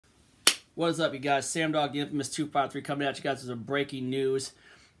What is up, you guys? Sam Dog, the infamous 253, coming at you guys with some breaking news.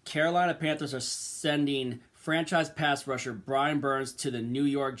 Carolina Panthers are sending franchise pass rusher Brian Burns to the New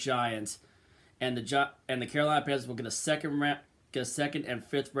York Giants, and the Carolina Panthers will get a second and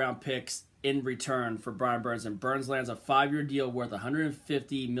fifth round picks in return for Brian Burns. And Burns lands a 5-year deal worth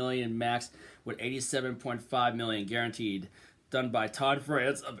 $150 million max, with $87.5 million guaranteed. Done by Todd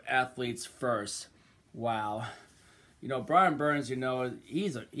France of Athletes First. Wow. You know, Brian Burns,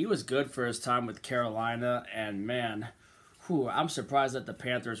 he was good for his time with Carolina, and man, I'm surprised that the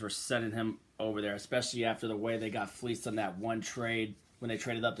Panthers were sending him over there, especially after the way they got fleeced on that one trade when they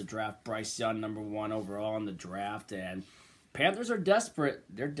traded up to draft Bryce Young, #1 overall in the draft. And Panthers are desperate.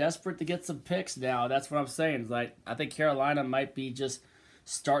 They're desperate to get some picks now. That's what I'm saying. Like, I think Carolina might be just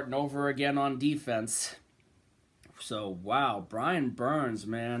starting over again on defense. So, wow, Brian Burns,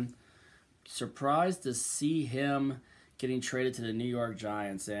 man. Surprised to see him getting traded to the New York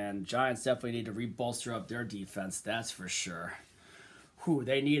Giants, and Giants definitely need to rebolster up their defense, that's for sure.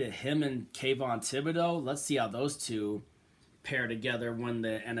 They needed him and Kayvon Thibodeau. Let's see how those two pair together when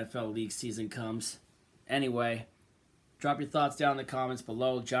the NFL league season comes. Anyway, drop your thoughts down in the comments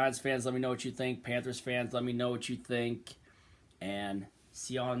below. Giants fans, let me know what you think. Panthers fans, let me know what you think. And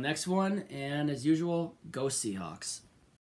see you on the next one. And as usual, go Seahawks.